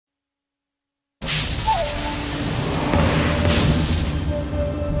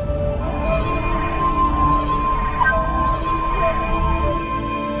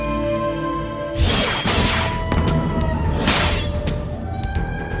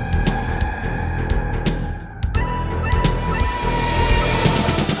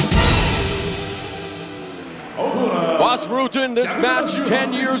Newton, this match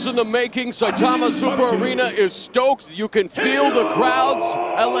 10 years in the making. Saitama Super Arena is stoked. You can feel the crowd's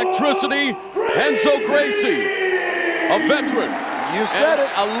electricity. Renzo Gracie, a veteran. You said it.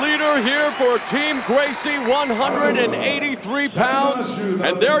 A leader here for Team Gracie, 183 pounds.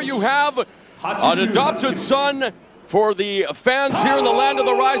 And there you have an adopted son for the fans here in the land of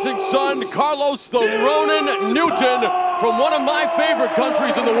the rising sun, Carlos the Ronin Newton, from one of my favorite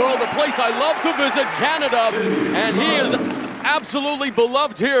countries in the world, a place I love to visit, Canada. And he is absolutely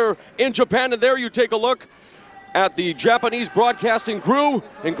beloved here in Japan. And there you take a look at the Japanese broadcasting crew,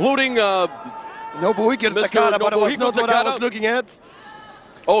 including Nobuhiko Takada, but it was not what I was looking at.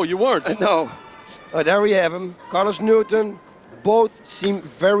 Oh, you weren't? No. There we have him. Carlos Newton. Both seem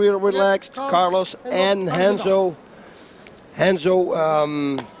very relaxed. Carlos and Renzo. Renzo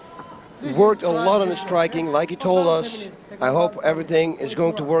worked a lot on his striking, like he told us. I hope everything is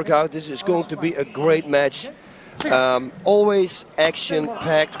going to work out. This is going to be a great match. Always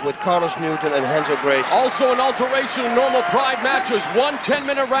action-packed with Carlos Newton and Renzo Gracie. Also an alteration in normal Pride matches. One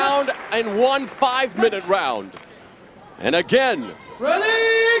 10-minute round and one 5-minute round. And again,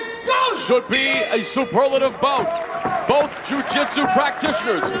 ready, go! Should be a superlative bout. Both jiu-jitsu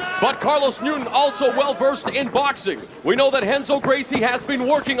practitioners, but Carlos Newton also well-versed in boxing. We know that Renzo Gracie has been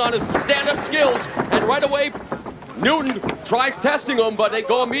working on his stand-up skills, and right away, Newton tries testing him, but they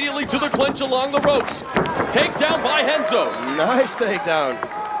go immediately to the clinch along the ropes. Takedown by Renzo. Nice takedown.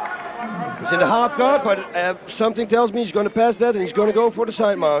 He's in the half guard, but something tells me he's going to pass that, and he's going to go for the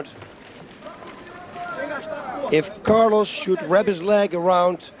side mount. If Carlos should wrap his leg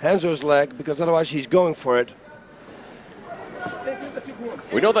around Renzo's leg, because otherwise he's going for it.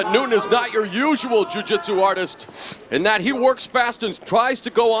 We know that Newton is not your usual jiu-jitsu artist, in that he works fast and tries to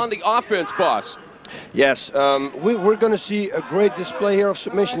go on the offense, boss. Yes, we're going to see a great display here of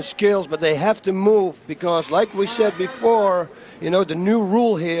submission skills, but they have to move because, like we said before, you know, the new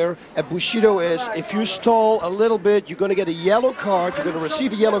rule here at Bushido is if you stall a little bit, you're going to get a yellow card, you're going to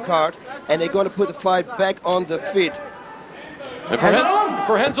receive a yellow card, and they're going to put the fight back on the feet. And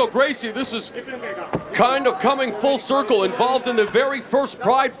for Renzo Gracie, this is kind of coming full circle, involved in the very first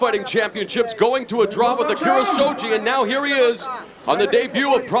Pride Fighting Championships, going to a draw with Akira Shoji, and now here he is on the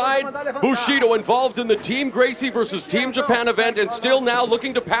debut of Pride Bushido, involved in the Team Gracie versus Team Japan event, and still now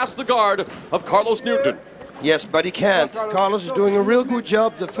looking to pass the guard of Carlos Newton. Yes, but he can't. Carlos is doing a real good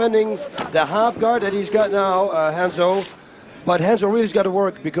job defending the half guard that he's got now, Renzo. But Renzo really's got to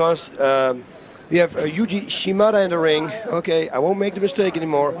work because we have Yuji Shimada in the ring. Okay, I won't make the mistake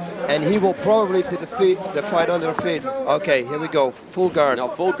anymore. And he will probably put the fight under the feet. Okay, here we go. Full guard. Now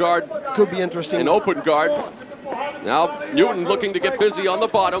full guard. Could be interesting. An open guard. Now Newton looking to get busy on the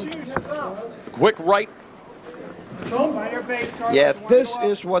bottom. Quick right. Yeah, this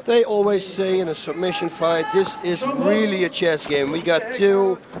is what they always say in a submission fight. This is really a chess game. We got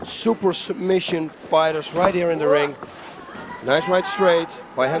two super submission fighters right here in the ring. Nice right straight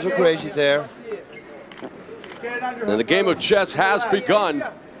by Renzo Gracie there. And the game of chess has begun.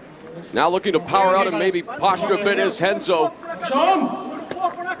 Now looking to power out and maybe posture a bit is Renzo.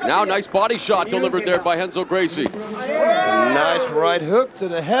 Now nice body shot delivered there by Renzo Gracie. Nice right hook to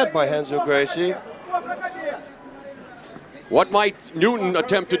the head by Renzo Gracie. What might Newton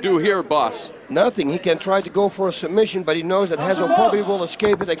attempt to do here, boss? Nothing. He can try to go for a submission, but he knows that Renzo probably will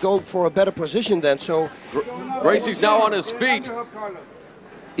escape it and go for a better position then. So Gracie's now on his feet.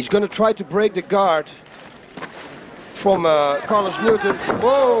 He's going to try to break the guard from Carlos Newton.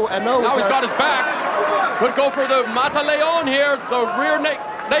 Whoa, and now he's got his back. Could go for the Mata Leon here, the rear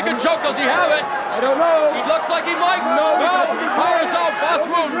naked choke. Does he have it? I don't know. He looks like he might. No, he fires out, boss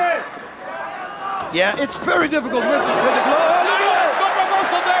Newton. Yeah, it's very difficult with the glove. Good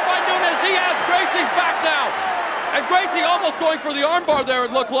reversal there by Nunes. He has Gracie's back now. And Gracie almost going for the armbar there,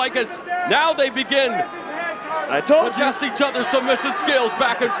 it looked like, as now they begin to test each other's submission skills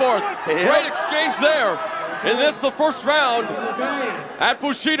back and forth. Yeah. Great exchange there. In this, the first round at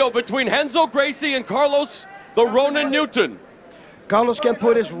Bushido between Renzo Gracie and Carlos the Ronin Newton. Carlos can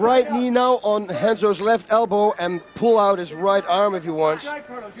put his right knee now on Renzo's left elbow and pull out his right arm if he wants.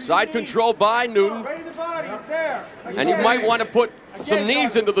 Side control by Newton. And he might want to put some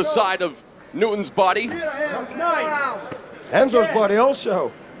knees into the side of Newton's body. Renzo's body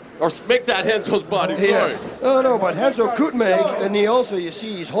also. Or make that Renzo's body, sorry. Yeah. No, but Renzo could make a knee also. You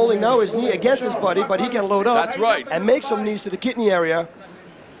see, he's holding now his knee against his body, but he can load up. That's right. And make some knees to the kidney area.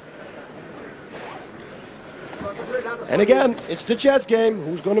 And again, it's the chess game.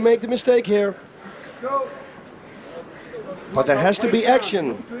 Who's going to make the mistake here? But there has to be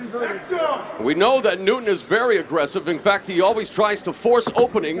action. We know that Newton is very aggressive. In fact, he always tries to force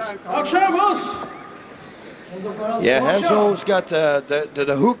openings. Yeah, Renzo's got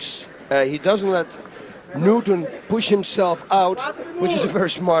the hooks. He doesn't let Newton push himself out, which is a very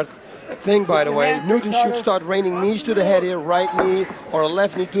smart thing, by the way. Newton should start raining knees to the head here, right knee or a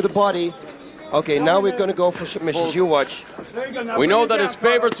left knee to the body. Okay, now we're going to go for submissions. You watch. We know that his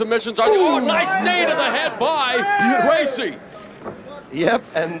favorite submissions are... Oh, nice knee to the head by Gracie. Yep,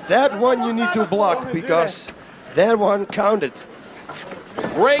 and that one you need to block because that one counted.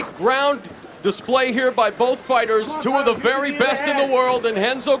 Great ground display here by both fighters. Two of the very best in the world, in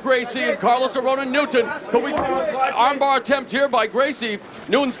Renzo Gracie and Carlos Arona Newton. Armbar attempt here by Gracie.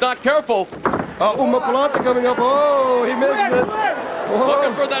 Newton's not careful. Omoplata coming up. Oh, he missed it. Whoa.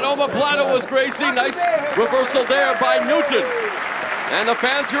 Looking for that omoplata was Gracie. Nice reversal there by Newton. And the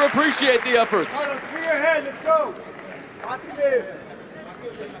fans here appreciate the efforts. Clear ahead, let's go.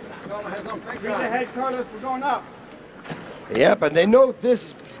 Clear ahead, Carlos, we're going up. Yep, and they know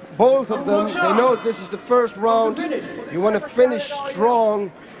this, both of them, they know this is the first round. You want to finish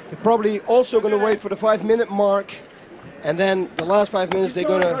strong. You're probably also going to wait for the 5-minute mark. And then the last 5 minutes, they're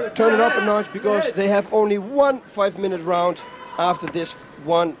going to turn it up a notch because they have only one 5-minute round after this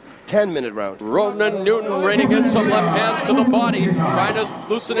one 10-minute round. Ronan Newton reining in some left hands to the body, trying to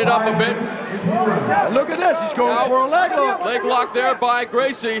loosen it up a bit. And look at this, he's going for a leg lock. Leg lock there by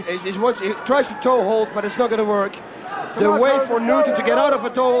Gracie. He tries to toe hold, but it's not going to work. The way for Newton to get out of a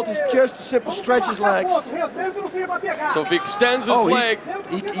toe hold is just to simply stretch his legs. So if he extends his leg...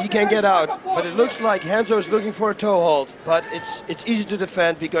 He can get out, but it looks like Renzo is looking for a toe hold. But it's easy to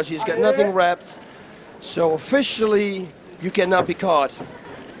defend because he's got nothing wrapped. So officially, you cannot be caught.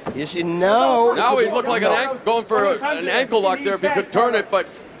 You see, now he looked like going for an ankle lock there if he could turn it, but...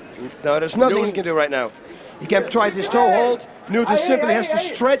 No, there's nothing he can do right now. He can try this toe hold. Newton simply has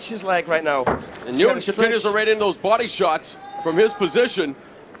to stretch his leg right now. And Newton continues to raid in those body shots from his position.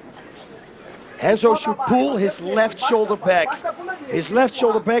 Renzo should pull his left shoulder back. His left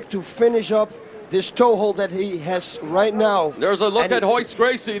shoulder back to finish up this toe hold that he has right now. There's a look at Royce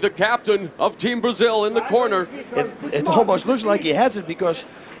Gracie, the captain of Team Brazil, in the corner. It almost looks like he has it because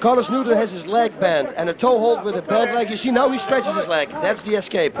Carlos Newton has his leg bent and a toe hold with a bent leg. You see, now he stretches his leg. That's the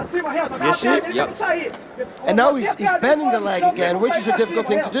escape. You see? Yep. And now he's bending the leg again, which is a difficult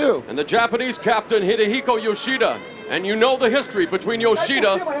thing to do. And the Japanese captain, Hidehiko Yoshida. And you know the history between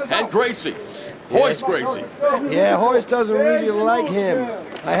Yoshida and Gracie. Royce Gracie. Yeah, Royce doesn't really like him.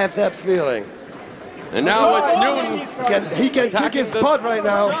 I have that feeling. And now it's Newton. He can kick his butt right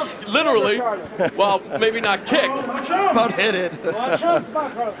now. Literally. Well, maybe not kick. But hit it.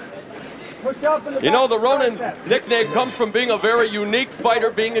 You know, the Ronin nickname comes from being a very unique fighter,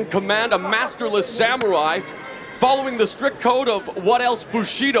 being in command, a masterless samurai, following the strict code of what else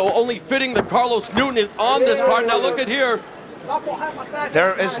Bushido, only fitting that Carlos Newton is on this card. Now look at here.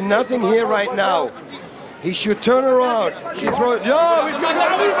 There is nothing here right now. He should turn around. She throws. No, he's going to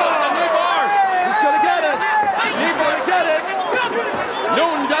get it. He's going to get it. He's going to get it.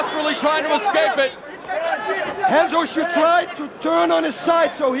 Newton desperately trying to escape it. Renzo should try to turn on his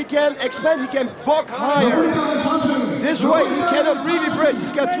side so he can expand, he can buck higher. This way he cannot really bridge.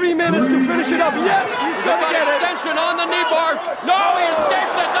 He's got 3 minutes to finish it up. Yes, he's going to get it. Extension on the knee bar. No, he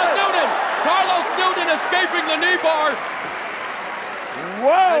escapes it. That's Newton. Carlos Newton escaping the knee bar.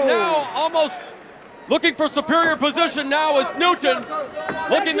 Whoa. And now almost looking for superior position now is Newton.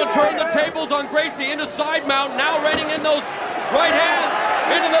 Looking to turn the tables on Gracie into side mount. Now reining in those right hands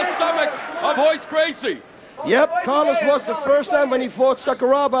into the stomach of Royce Gracie. Yep, Carlos was the first time when he fought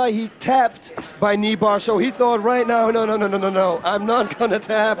Sakuraba, he tapped by knee bar, so he thought right now, no, I'm not going to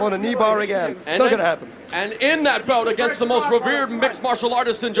tap on a knee bar again. It's not going to happen. And in that bout against the most revered mixed martial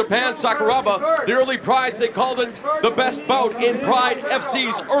artist in Japan, Sakuraba, the early Prides, they called it the best bout in Pride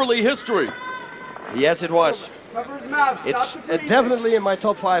FC's early history. Yes, it was. It's definitely in my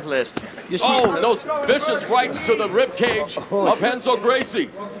top 5 list. You see, those vicious rights to the rib cage of Renzo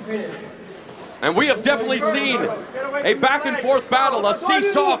Gracie. And we have definitely seen a back and forth battle, a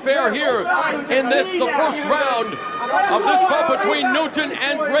seesaw affair here in this, the first round of this bout between Newton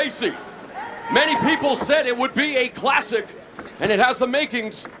and Gracie. Many people said it would be a classic, and it has the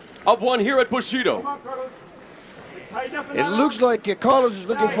makings of one here at Bushido. It looks like Carlos is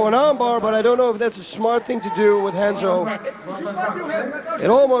looking for an armbar, but I don't know if that's a smart thing to do with Renzo.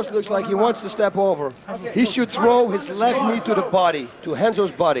 It almost looks like he wants to step over. He should throw his left knee to the body, to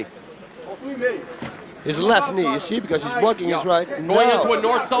Renzo's body. His left knee, you see, because he's blocking his right. Going into a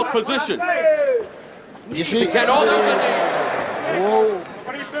north-south position. You see? Whoa.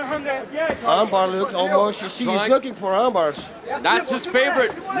 Armbar looks almost, you see, he's looking for armbars. That's his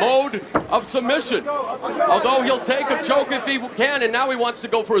favorite mode of submission. Although he'll take a choke if he can, and now he wants to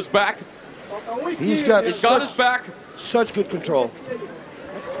go for his back. He's got his back. Such good control.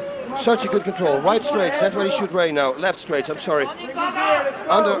 Such a good control. Right straight. That's what he should right now. Left straight. I'm sorry.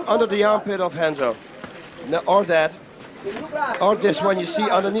 Under the armpit of Renzo. No, or that. Or this one you see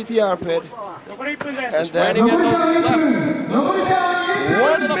underneath the armpit. And then Landing in those lefts.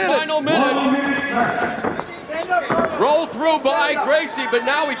 One to the final minute. Roll through by Gracie, but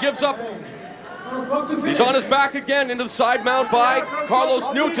now he gives up. He's on his back again into the side mount by Carlos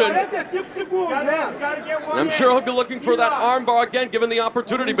Newton. And I'm sure he'll be looking for that armbar again, given the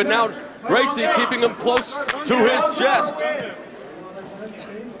opportunity, but now Gracie keeping him close to his chest.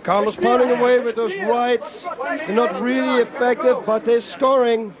 Carlos pounding away with those rights. They're not really effective, but they're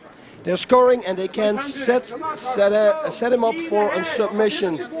scoring. They're scoring, and they can set him up for a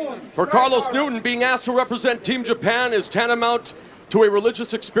submission. For Carlos Newton, being asked to represent Team Japan is tantamount to a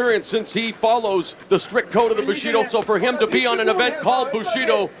religious experience, since he follows the strict code of the Bushido. So for him to be on an event called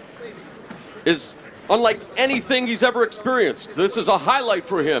Bushido is unlike anything he's ever experienced. This is a highlight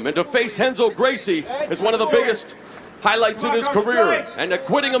for him, and to face Renzo Gracie is one of the biggest highlights in his career. And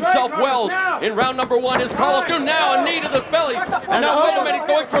acquitting himself well in round number one is Carlos Newton. Now a knee to the belly. And now wait a minute,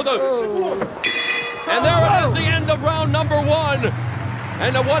 going for the... And there it is, the end of round number one.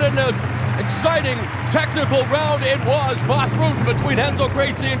 And what an exciting technical round it was. Boss rooting between Renzo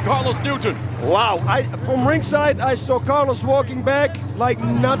Gracie and Carlos Newton. Wow, from ringside I saw Carlos walking back like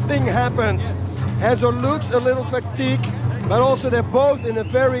nothing happened. Renzo looks a little fatigued, but also they're both in a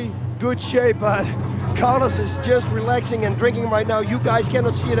very good shape. Carlos is just relaxing and drinking right now. You guys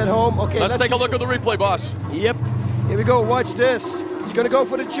cannot see it at home. Okay, let's take a look at the replay, boss. Yep, here we go, watch this. He's gonna go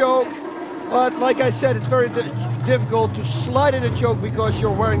for the choke, but like I said, it's very difficult to slide in a choke because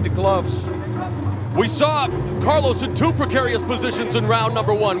you're wearing the gloves. We saw Carlos in two precarious positions in round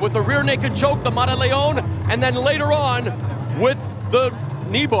number one, with the rear naked choke, the Mata Leon, and then later on with the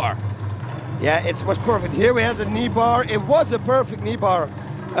knee bar. Yeah, it was perfect. Here we have the knee bar. It was a perfect knee bar.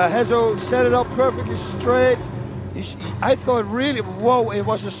 Renzo set it up perfectly straight. I thought really, whoa, it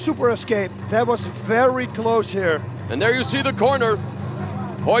was a super escape. That was very close here. And there you see the corner.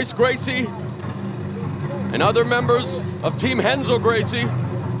 Hoist Gracie and other members of Team Renzo Gracie.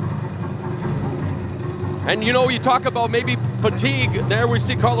 And you know, you talk about maybe fatigue. There we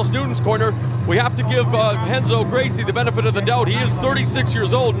see Carlos Newton's corner. We have to give Renzo Gracie the benefit of the doubt. He is 36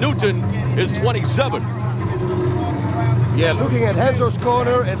 years old. Newton is 27. Yeah, looking at Renzo's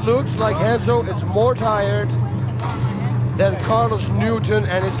corner, it looks like Renzo is more tired than Carlos Newton,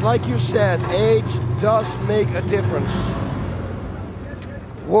 and it's like you said, age does make a difference.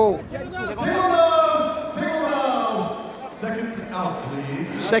 Whoa. Seconds out,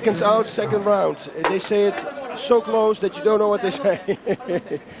 please. Seconds out, second round. They say it so close that you don't know what they say.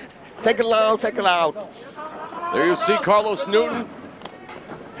 Second round, second round. There you see Carlos Newton,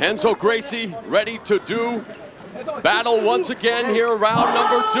 Renzo Gracie ready to do battle once again here, round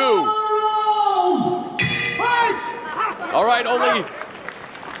number two. All right, only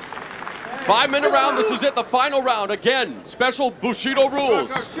 5-minute round. This is it, the final round. Again, special Bushido rules.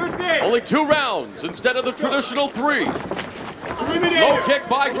 Only 2 rounds instead of the traditional 3. Low kick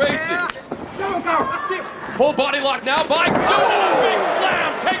by Gracie. Full body lock now by Newton. Big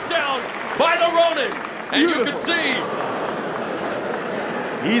slam, takedown by the Ronin. And you can see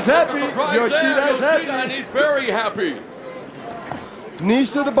he's happy. Yoshida is happy. And he's very happy. Knees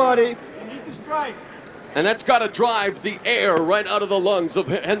to the body. And that's got to drive the air right out of the lungs of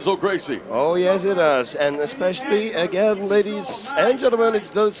Renzo Gracie. Oh, yes, it does. And especially, again, ladies and gentlemen, it's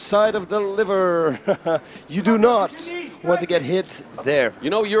the side of the liver. You do not want to get hit there. You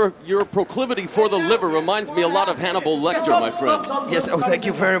know, your proclivity for the liver reminds me a lot of Hannibal Lecter, my friend. Yes, oh, thank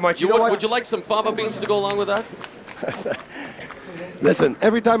you very much. Would you like some fava beans to go along with that? Listen,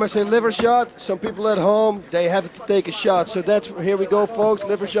 every time I say liver shot, some people at home, they have to take a shot. So that's, here we go, folks.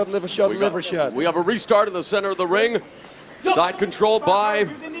 Liver shot, liver shot, liver shot. We have a restart in the center of the ring. Side control by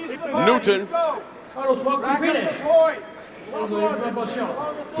Newton.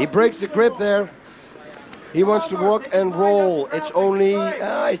 He breaks the grip there. He wants to rock and roll. It's only,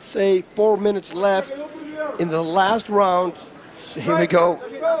 I'd say, 4 minutes left in the last round. So here we go.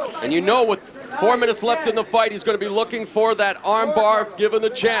 And you know, with 4 minutes left in the fight, he's going to be looking for that arm bar if given the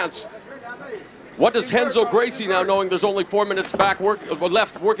chance. What does Renzo Gracie, now knowing there's only 4 minutes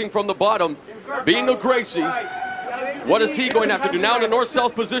left working from the bottom, being a Gracie, what is he going to have to do? Now in the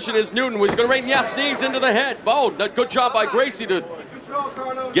north-south position is Newton. He's going to rain, yes, knees into the head. Oh, good job by Gracie to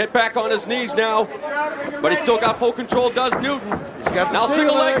get back on his knees now. But he's still got full control, does Newton. Now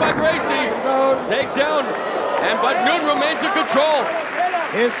single leg by Gracie. Take down. But Newton remains in control.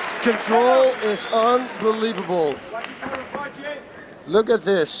 His control is unbelievable. Look at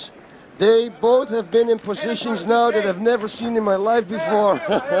this. They both have been in positions now that I've never seen in my life before.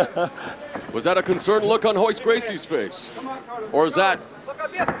 Was that a concerned look on Renzo Gracie's face? Or is that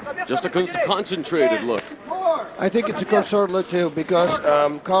just a concentrated look? I think it's a concerned look too, because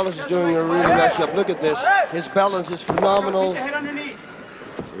Carlos is doing a really nice job. Look at this. His balance is phenomenal.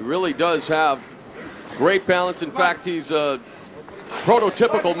 He really does have great balance. In fact, he's a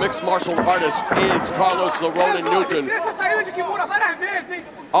prototypical mixed martial artist is Carlos "The Ronin" Newton.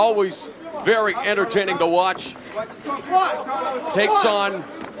 Always very entertaining to watch. Takes on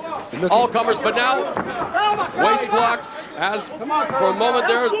all comers, but now waist block has for a moment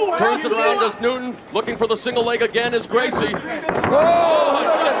there, turns it around as Newton looking for the single leg again is Gracie. Oh, just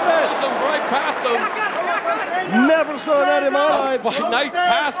right past him. Never saw that in my life. Nice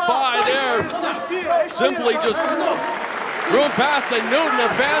pass by there. Simply just threw him past, and Newton, the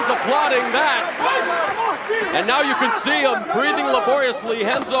fans applauding that. And now you can see him breathing laboriously.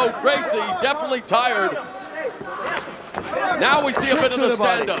 Renzo Gracie definitely tired. Now we see a bit of the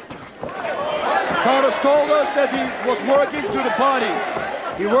stand-up. Carlos told us that he was working to the body.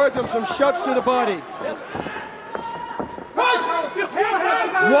 He worked on some shots to the body.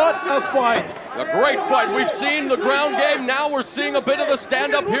 What a fight. A great fight. We've seen the ground game. Now we're seeing a bit of the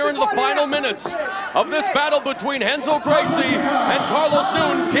stand-up here into the final minutes of this battle between Renzo Gracie and Carlos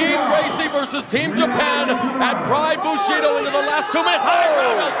Newton. Team Gracie versus Team Japan at Pride Bushido into the last 2 minutes. High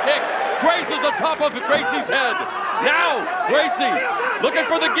roundhouse kick. Grazes the top of Gracie's head. Now Gracie looking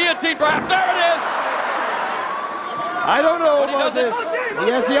for the guillotine perhaps. There it is. I don't know about this. He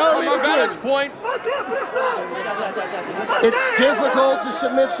has the arm. From our vantage point. It's difficult to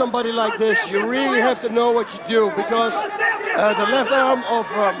submit somebody like this. You really have to know what you do, because the left arm of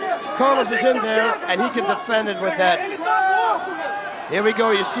Carlos is in there and he can defend it with that. Here we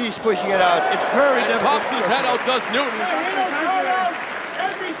go. You see he's pushing it out. It's very difficult. Pops his head out, does Newton.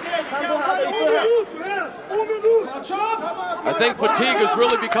 I think fatigue is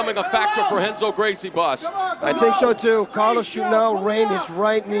really becoming a factor for Renzo Gracie, boss. I think so too. Carlos should now rain his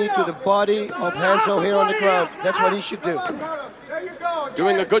right knee to the body of Renzo here on the ground. That's what he should do.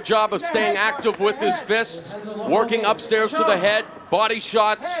 Doing a good job of staying active with his fists, working upstairs to the head, body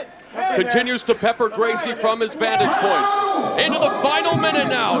shots. Continues to pepper Gracie from his vantage point. Into the final minute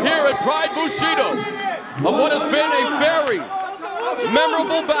now here at Pride Bushido of what has been a very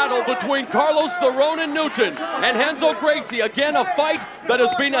memorable battle between Carlos "The Ronin" Newton and Renzo Gracie. Again, a fight that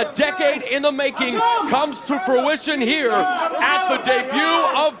has been a decade in the making comes to fruition here at the debut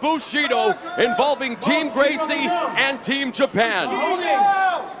of Bushido involving Team Gracie and Team Japan. Will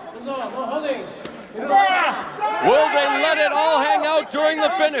they let it all hang out during the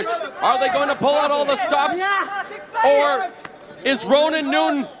finish? Are they going to pull out all the stops? Or is Ronin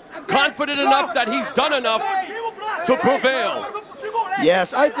Newton confident enough that he's done enough to prevail?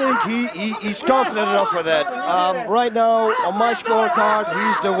 Yes, I think he's confident enough for that. Right now, on my scorecard,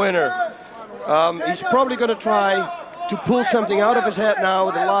 he's the winner. He's probably going to try to pull something out of his head now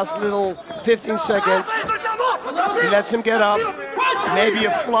in the last little 15 seconds. He lets him get up. Maybe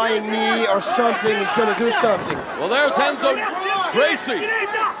a flying knee or something. He's going to do something. Well, there's Renzo Gracie.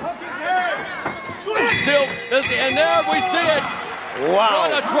 Still, and there we see it. Wow.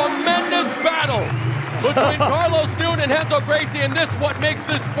 What a tremendous battle between Carlos Newton and Renzo Gracie, and this what makes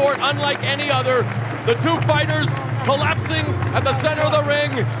this sport unlike any other. The two fighters collapsing at the center of the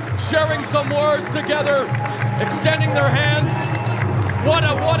ring, sharing some words together, extending their hands. What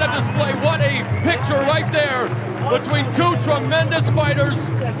a display, what a picture right there between two tremendous fighters,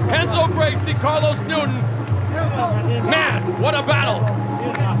 Renzo Gracie, Carlos Newton. Man, what a battle.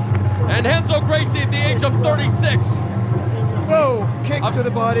 And Renzo Gracie at the age of 36. Oh, kick to the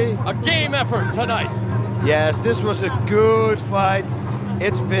body. A game effort tonight. Yes, this was a good fight.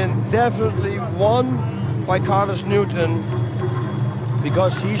 It's been definitely won by Carlos Newton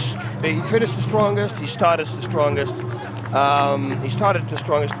because he finished the strongest, he started the strongest.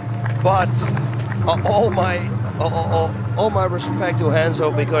 But all my respect to Renzo,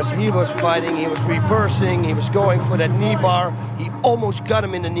 because he was fighting, he was reversing, he was going for that knee bar. He almost got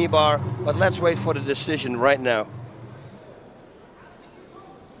him in the knee bar, but let's wait for the decision right now.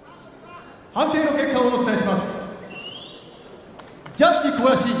 判定の結果をお伝えします。ジャッジ小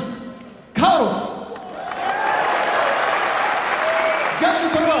林、カーロス。ジャッ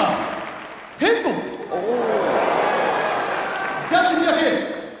ジこれはヘンゾ。ジャッジ三宅、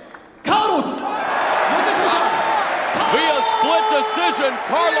カーロス。Via split decision,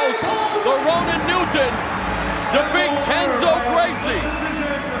 Carlos "The Ronin" Newton defeats Renzo Gracie.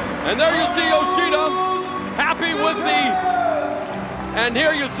 And there you see Yoshida happy with the And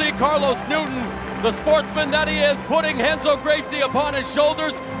here you see Carlos Newton, the sportsman that he is, putting Renzo Gracie upon his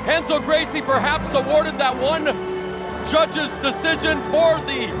shoulders. Renzo Gracie perhaps awarded that one judge's decision for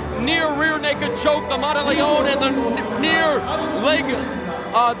the near rear naked choke, the Mataleon, and the near leg,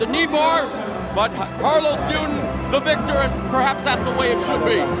 the knee bar. But Carlos Newton, the victor, and perhaps that's the way it should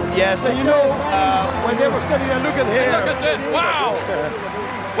be. Yes, and you know, when they were standing there looking here. Look at this, wow!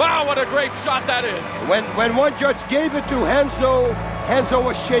 Wow, what a great shot that is. When one judge gave it to Renzo, Renzo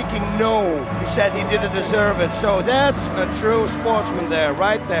was shaking no. He said he didn't deserve it. So that's a true sportsman there,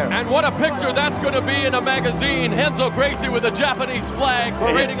 right there. And what a picture that's going to be in a magazine. Renzo Gracie with a Japanese flag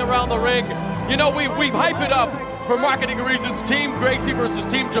parading around the ring. You know, we hype it up for marketing reasons, Team Gracie versus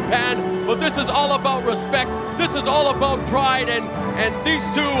Team Japan, but this is all about respect. This is all about pride, and these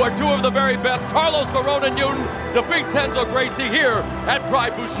two are two of the very best. Carlos Verona Newton defeats Renzo Gracie here at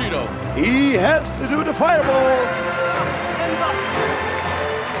Pride Bushido. He has to do the fireball.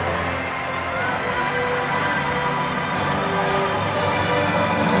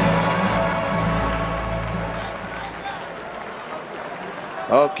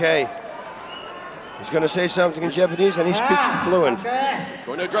 Okay. He's going to say something in Japanese, and he speaks fluent. He's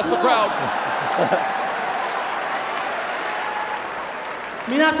going to address the crowd.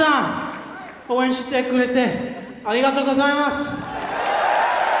 皆さん、応援してくれてありがとうございます。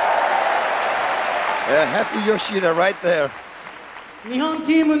 Happy Yoshida right there. 日本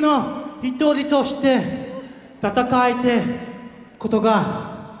チームの一人として戦えてこと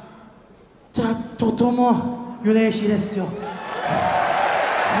がとても嬉しいですよ。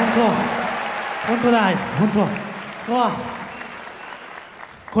本当だよ、本当。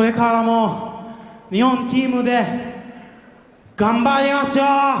これからも日本チームで頑張りますよ。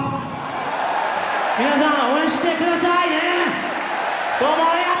皆さん応援してくださいね。どうも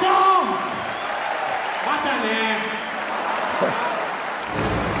ありがとう。またね。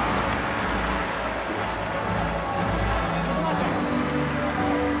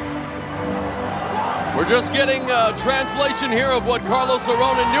We're just getting a translation here of what Carlos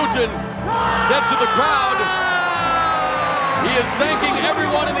Verona Newton said to the crowd. He is thanking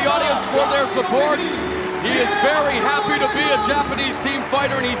everyone in the audience for their support. He is very happy to be a Japanese team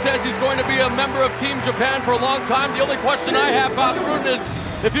fighter, and he says he's going to be a member of Team Japan for a long time. The only question I have, Basrun, is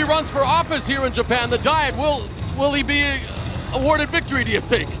if he runs for office here in Japan, the Diet, will he be awarded victory, do you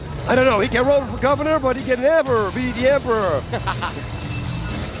think? I don't know. He can run for governor, but he can never be the emperor.